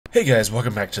Hey guys,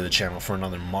 welcome back to the channel for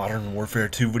another Modern Warfare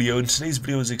 2 video. And today's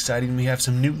video is exciting. We have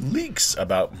some new leaks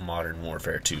about Modern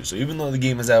Warfare 2. So even though the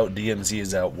game is out, DMZ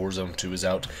is out, Warzone 2 is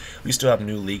out, we still have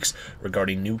new leaks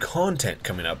regarding new content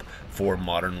coming up for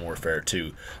Modern Warfare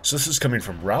 2. So this is coming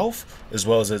from Ralph, as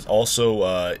well as it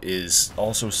also is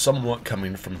somewhat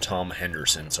coming from Tom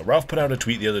Henderson. So Ralph put out a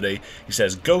tweet the other day. He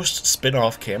says, "Ghost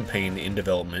spin-off campaign in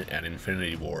development at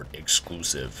Infinity Ward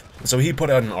exclusive." And so he put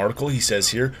out an article. He says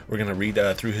here, we're going to read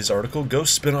through his article,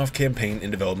 "Ghost spin-off campaign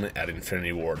in development at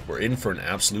Infinity Ward. We're in for an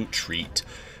absolute treat."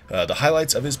 The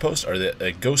highlights of his post are that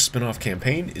a Ghost spin-off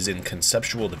campaign is in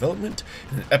conceptual development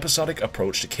and an episodic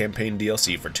approach to campaign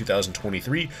DLC for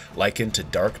 2023 likened to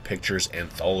Dark Pictures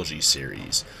anthology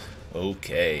series.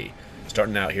 Okay.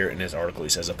 Starting out here in his article, he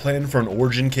says, "A plan for an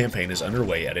origin campaign is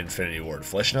underway at Infinity Ward,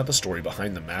 fleshing out the story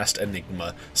behind the masked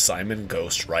enigma Simon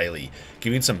Ghost Riley,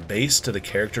 giving some base to the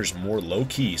character's more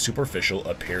low-key, superficial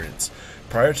appearance.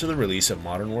 Prior to the release of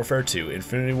Modern Warfare 2,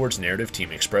 Infinity Ward's narrative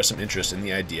team expressed some interest in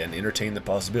the idea and entertained the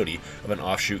possibility of an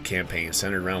offshoot campaign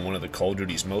centered around one of the Call of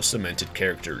Duty's most cemented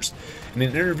characters. In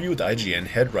an interview with IGN,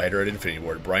 head writer at Infinity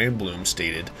Ward, Brian Bloom,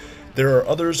 stated, 'There are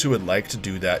others who would like to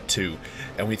do that too,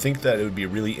 and we think that it would be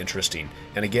really interesting.'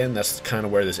 And again, that's kind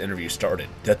of where this interview started.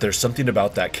 That there's something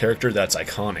about that character that's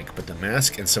iconic, but the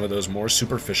mask and some of those more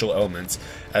superficial elements,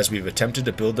 as we've attempted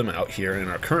to build them out here in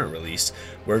our current release,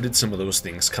 where did some of those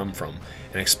things come from?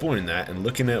 And exploring that and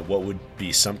looking at what would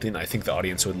be something I think the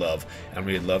audience would love, and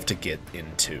we'd love to get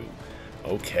into."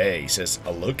 Okay, he says,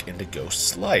 "A look into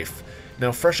Ghost's life."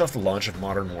 Now, fresh off the launch of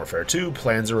Modern Warfare 2,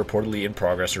 plans are reportedly in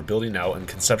progress for building out and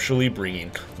conceptually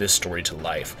bringing this story to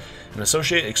life. An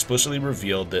associate explicitly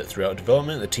revealed that throughout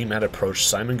development, the team had approached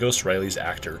Simon Ghost Riley's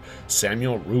actor,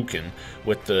 Samuel Rukin,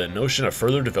 with the notion of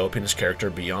further developing his character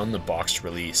beyond the boxed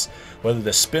release. Whether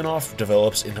the spin-off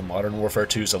develops into Modern Warfare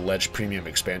 2's alleged premium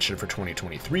expansion for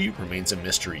 2023 remains a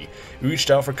mystery. We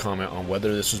reached out for comment on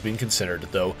whether this was being considered,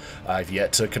 though I've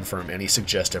yet to confirm any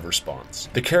suggestive response.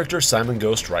 The character Simon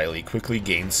Ghost Riley quickly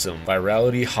gained some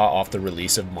virality hot off the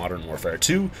release of Modern Warfare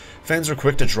 2. Fans were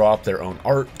quick to draw up their own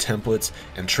art, templates,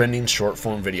 and trending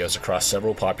short-form videos across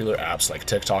several popular apps like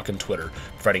TikTok and Twitter,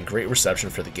 providing great reception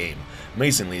for the game.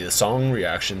 Amazingly, the song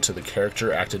reaction to the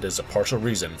character acted as a partial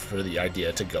reason for the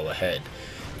idea to go ahead.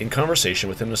 In conversation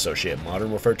with an associate, Modern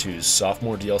Warfare 2's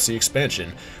sophomore DLC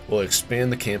expansion will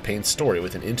expand the campaign's story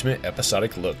with an intimate,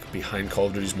 episodic look behind Call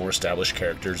of Duty's more established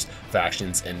characters,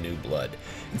 factions, and new blood.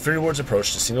 Infinity Ward's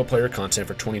approach to single-player content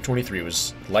for 2023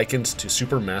 was likened to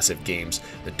Supermassive Games'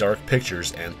 The Dark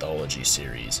Pictures anthology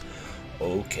series.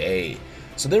 Okay,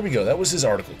 so there we go. That was his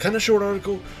article. Kind of short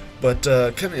article, but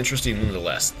kind of interesting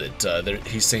nonetheless. That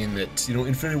he's saying that, you know,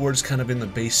 Infinity Ward is kind of in the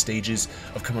base stages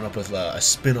of coming up with a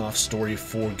spin-off story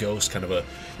for Ghost, kind of a,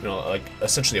 you know, like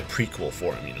essentially a prequel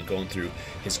for him. You know, going through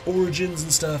his origins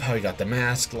and stuff, how he got the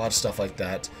mask, a lot of stuff like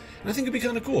that. And I think it'd be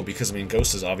kind of cool because, I mean,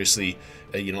 Ghost is obviously,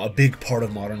 you know, a big part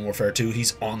of Modern Warfare 2.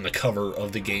 He's on the cover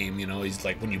of the game. You know, he's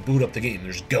like, when you boot up the game,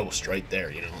 there's Ghost right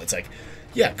there. You know, it's like,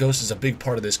 yeah, Ghost is a big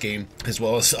part of this game, as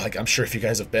well as, like, I'm sure if you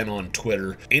guys have been on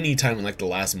Twitter anytime in, like, the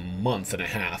last month and a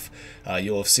half,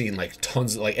 you'll have seen, like,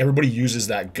 tons of, like, everybody uses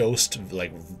that Ghost,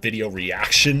 like, video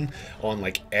reaction on,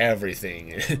 like,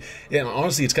 everything. Yeah,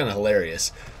 honestly, it's kind of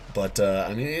hilarious. But,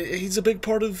 I mean, he's a big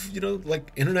part of, you know, like,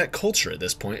 internet culture at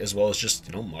this point, as well as just,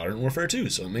 you know, Modern Warfare 2.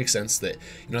 So it makes sense that,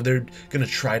 you know, they're going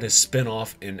to try to spin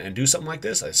off and do something like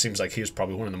this. It seems like he was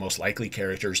probably one of the most likely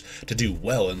characters to do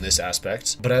well in this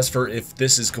aspect. But as for if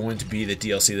this is going to be the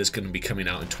DLC that's going to be coming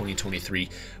out in 2023,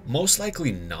 most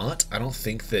likely not. I don't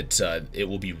think that it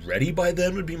will be ready by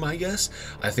then, would be my guess.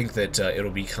 I think that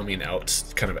it'll be coming out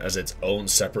kind of as its own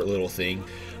separate little thing.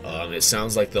 It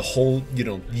sounds like the whole, you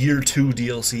know, year 2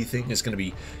 DLC thing is going to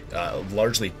be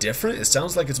largely different. It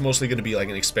sounds like it's mostly going to be like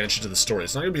an expansion to the story.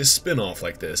 It's not going to be a spin-off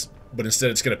like this, but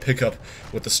instead it's going to pick up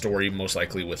with the story, most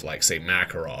likely with, like, say,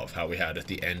 Makarov, how we had at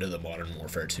the end of the Modern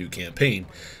Warfare 2 campaign,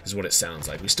 is what it sounds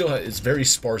like. We still have, it's very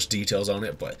sparse details on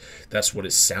it, but that's what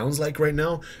it sounds like right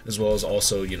now, as well as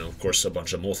also, you know, of course, a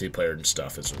bunch of multiplayer and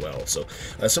stuff as well. So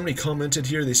somebody commented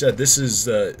here, they said this is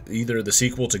either the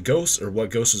sequel to Ghost or what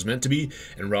Ghost was meant to be,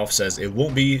 and Ralph says it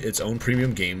won't be its own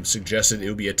premium game, suggested it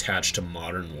will be attached to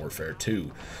Modern Warfare 2.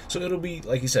 So it'll be,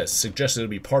 like he says, suggested it'll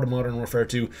be part of Modern Warfare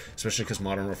 2, especially because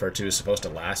Modern Warfare 2 2 is supposed to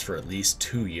last for at least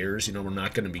 2 years. You know, we're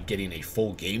not going to be getting a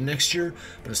full game next year,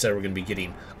 but instead we're going to be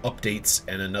getting updates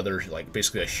and another, like,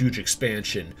 basically a huge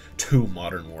expansion to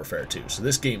Modern Warfare 2. So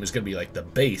this game is going to be like the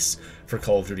base for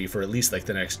Call of Duty for at least like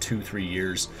the next 2-3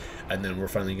 years, and then we're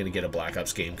finally going to get a Black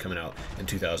Ops game coming out in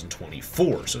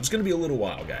 2024. So it's going to be a little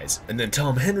while, guys. And then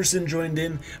Tom Henderson joined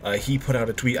in. He put out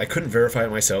a tweet. I couldn't verify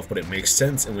it myself, but it makes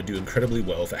sense and would do incredibly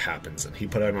well if it happens. And he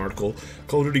put out an article,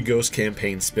 Call of Duty Ghost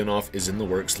campaign spinoff is in the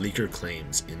works, leaker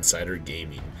claims, Insider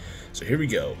Gaming. So here we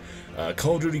go.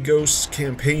 Call of Duty Ghosts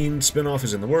campaign spinoff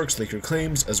is in the works, leaker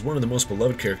claims. As one of the most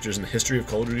beloved characters in the history of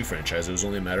Call of Duty franchise, it was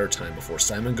only a matter of time before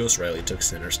Simon Ghost Riley took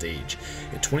center stage.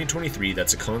 In 2023,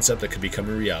 that's a concept that could become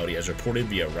a reality, as reported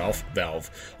via Ralph Valve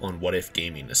on What If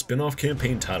Gaming. A spin-off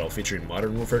campaign title featuring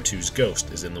Modern Warfare 2's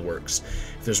Ghost is in the works.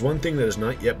 If there's one thing that has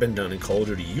not yet been done in Call of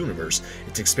Duty universe,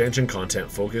 it's expansion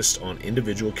content focused on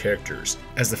individual characters.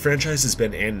 As the franchise has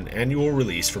been an annual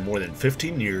release for more than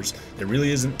 15 years, there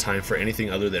really isn't time for anything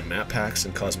other than map packs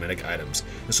and cosmetic items.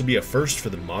 This will be a first for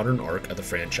the modern arc of the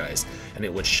franchise, and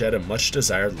it would shed a much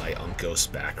desired light on Ghost's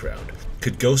background.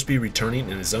 Could Ghost be returning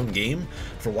in his own game?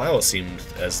 For a while it seemed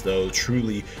as though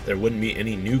truly there wouldn't be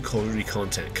any new Call of Duty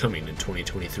content coming in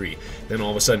 2023. Then all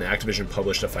of a sudden Activision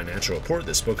published a financial report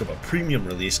that spoke of a premium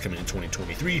release coming in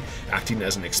 2023, acting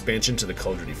as an expansion to the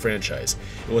Call of Duty franchise.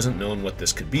 It wasn't known what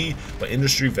this could be, but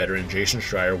industry veteran Jason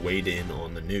Schreier weighed in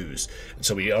on the news. And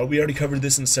so we already covered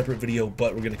this in a separate video,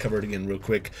 but we're going to cover it again real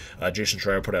quick. Jason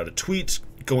Schreier put out a tweet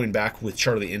going back with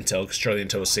Charlie Intel, because Charlie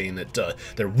Intel was saying that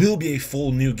there will be a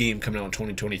full new game coming out in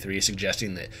 2023,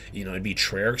 suggesting that, you know, it'd be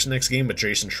Treyarch's next game, but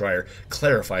Jason Schreier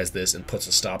clarifies this and puts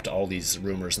a stop to all these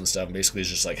rumors and stuff, and basically is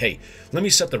just like, hey, let me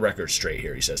set the record straight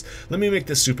here. He says, let me make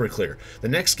this super clear. The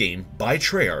next game, by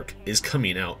Treyarch, is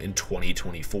coming out in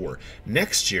 2024.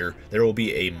 Next year, there will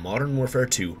be a Modern Warfare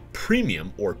 2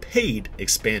 premium or paid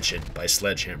expansion by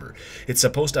Sledgehammer. It's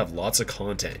supposed to have lots of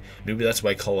content. Maybe that's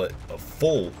why I call it a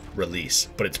full release,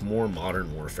 but it's more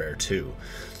Modern Warfare 2.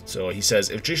 So he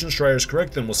says, if Jason Schreier is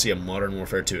correct, then we'll see a Modern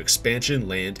Warfare 2 expansion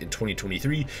land in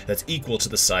 2023 that's equal to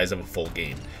the size of a full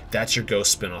game. That's your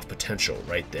Ghost spin-off potential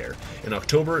right there. In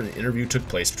October, an interview took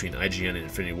place between IGN and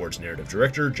Infinity Ward's narrative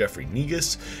director, Jeffrey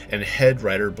Negus, and head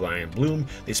writer Brian Bloom.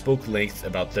 They spoke length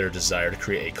about their desire to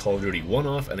create a Call of Duty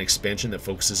one-off, an expansion that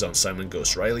focuses on Simon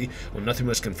Ghost Riley. When nothing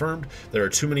was confirmed, there are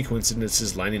too many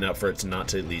coincidences lining up for it to not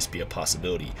to at least be a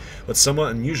possibility. What's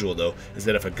somewhat unusual, though, is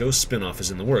that if a Ghost spin-off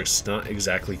is in the works, it's not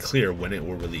exactly clear when it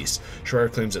will release.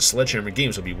 Schreier claims that Sledgehammer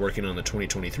Games will be working on the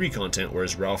 2023 content,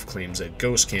 whereas Ralph claims a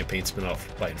Ghost campaign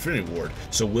spin-off by Infinity Ward.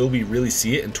 So will we really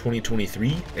see it in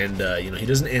 2023? And you know, he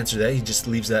doesn't answer that. He just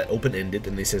leaves that open-ended,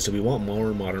 and they say, so we want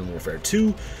more Modern Warfare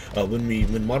 2.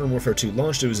 When Modern Warfare 2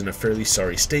 launched, it was in a fairly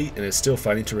sorry state, and it's still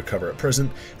fighting to recover at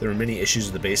present. There were many issues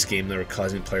with the base game that were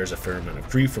causing players a fair amount of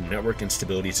grief, from network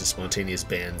instability to spontaneous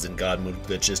bans and god mode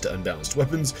glitches to unbalanced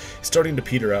weapons. It's starting to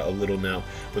peter out a little now,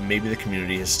 but maybe the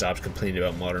community has stopped complaining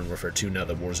about Modern Warfare 2 now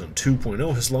that Warzone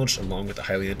 2.0 has launched, along with the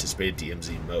highly anticipated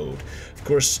DMZ mode. Of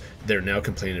course, they're now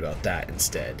complaining about that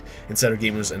instead. Insider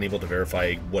Gaming was unable to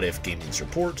verify What If Gaming's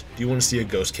report. Do you want to see a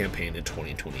Ghost campaign in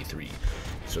 2023?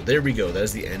 So there we go. That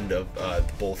is the end of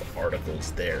both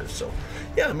articles there. So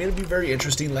yeah, I mean, it'd be very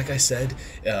interesting, like I said,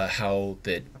 how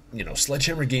that, you know,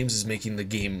 Sledgehammer Games is making the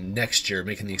game next year,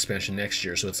 making the expansion next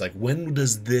year. So it's like, when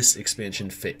does this expansion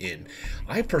fit in?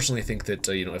 I personally think that,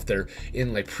 you know, if they're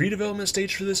in like pre-development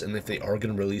stage for this, and if they are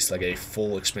going to release like a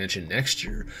full expansion next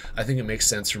year, I think it makes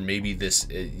sense for maybe this,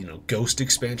 you know, Ghost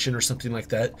expansion or something like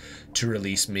that to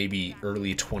release maybe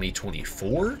early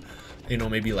 2024. You know,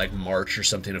 maybe like March or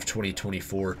something of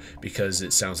 2024, because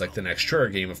it sounds like the next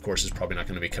Treyarch game, of course, is probably not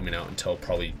going to be coming out until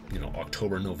probably, you know,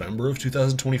 October, November of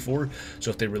 2024. So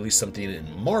if they release something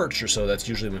in March or so, that's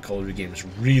usually when Call of Duty games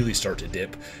really start to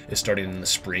dip. Is starting in the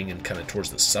spring and kind of towards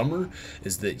the summer.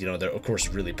 Is that, you know, they're of course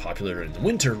really popular in the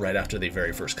winter right after they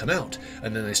very first come out,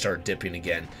 and then they start dipping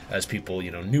again as people,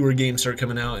 you know, newer games start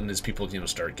coming out, and as people, you know,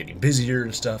 start getting busier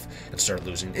and stuff, and start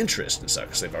losing interest and stuff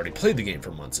because they've already played the game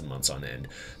for months and months on end.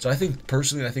 So I think,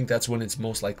 personally, I think that's when it's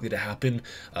most likely to happen,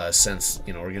 since,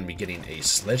 you know, we're going to be getting a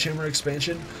Sledgehammer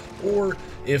expansion, or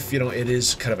if, you know, it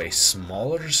is kind of a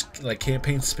smaller like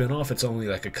campaign spin-off, it's only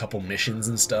like a couple missions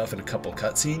and stuff and a couple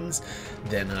cutscenes,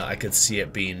 then I could see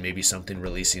it being maybe something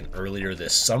releasing earlier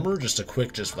this summer, just a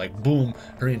quick, just like boom,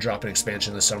 hurry and drop an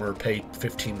expansion this summer, pay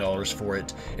 $15 for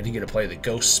it, and you get to play the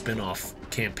Ghost spin-off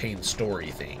campaign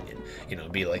story thing, and, you know,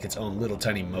 be like its own little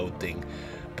tiny mode thing.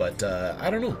 But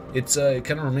I don't know. It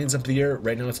kind of remains up to the air.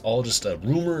 Right now it's all just a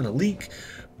rumor and a leak.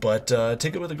 but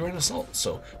take it with a grain of salt.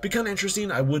 So be kind of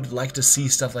interesting. I would like to see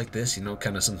stuff like this, you know,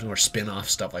 kind of some more spin-off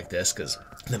stuff like this, because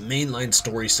the mainline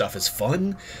story stuff is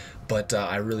fun, but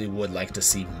I really would like to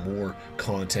see more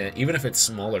content, even if it's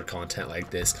smaller content like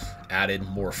this, added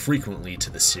more frequently to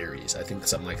the series. I think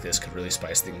something like this could really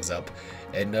spice things up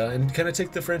and kind of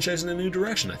take the franchise in a new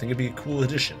direction. I think it'd be a cool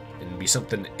addition and be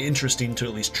something interesting to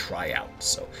at least try out.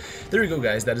 So there you go,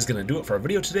 guys. That is going to do it for our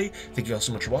video today. Thank you all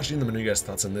so much for watching. Let me know your guys'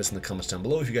 thoughts on this in the comments down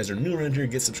below. If you guys are new around here,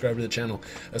 get subscribed to the channel,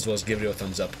 as well as give it a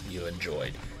thumbs up if you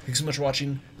enjoyed. Thanks so much for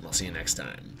watching, and I'll see you next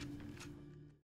time.